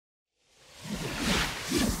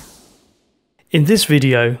In this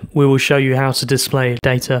video, we will show you how to display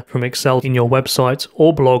data from Excel in your website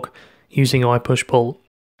or blog using ipushpull.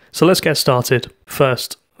 So let's get started.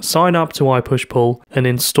 First, sign up to ipushpull and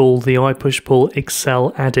install the ipushpull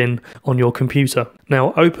Excel add-in on your computer.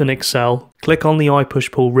 Now open Excel, click on the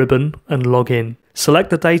ipushpull ribbon and log in. Select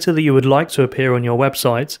the data that you would like to appear on your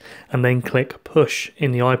website and then click Push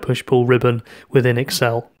in the ipushpull ribbon within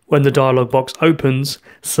Excel. When the dialog box opens,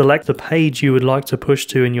 select the page you would like to push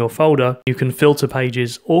to in your folder. You can filter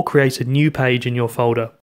pages or create a new page in your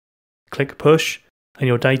folder. Click Push and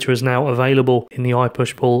your data is now available in the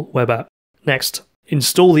ipushpull web app. Next,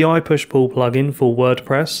 install the ipushpull plugin for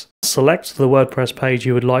WordPress. Select the WordPress page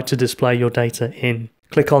you would like to display your data in.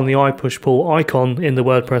 Click on the ipushpull icon in the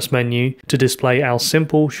WordPress menu to display our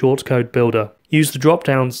simple shortcode builder. Use the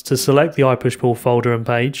drop-downs to select the ipushpull folder and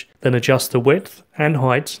page, then adjust the width and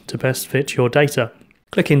height to best fit your data.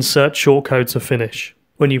 Click Insert Shortcode to finish.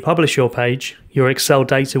 When you publish your page, your Excel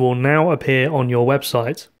data will now appear on your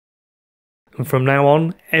website. And from now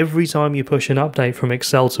on, every time you push an update from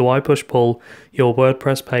Excel to ipushpull, your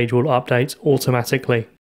WordPress page will update automatically.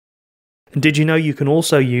 And did you know you can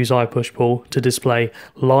also use ipushpull to display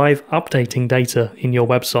live updating data in your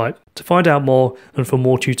website? To find out more and for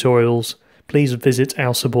more tutorials, please visit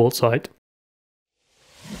our support site.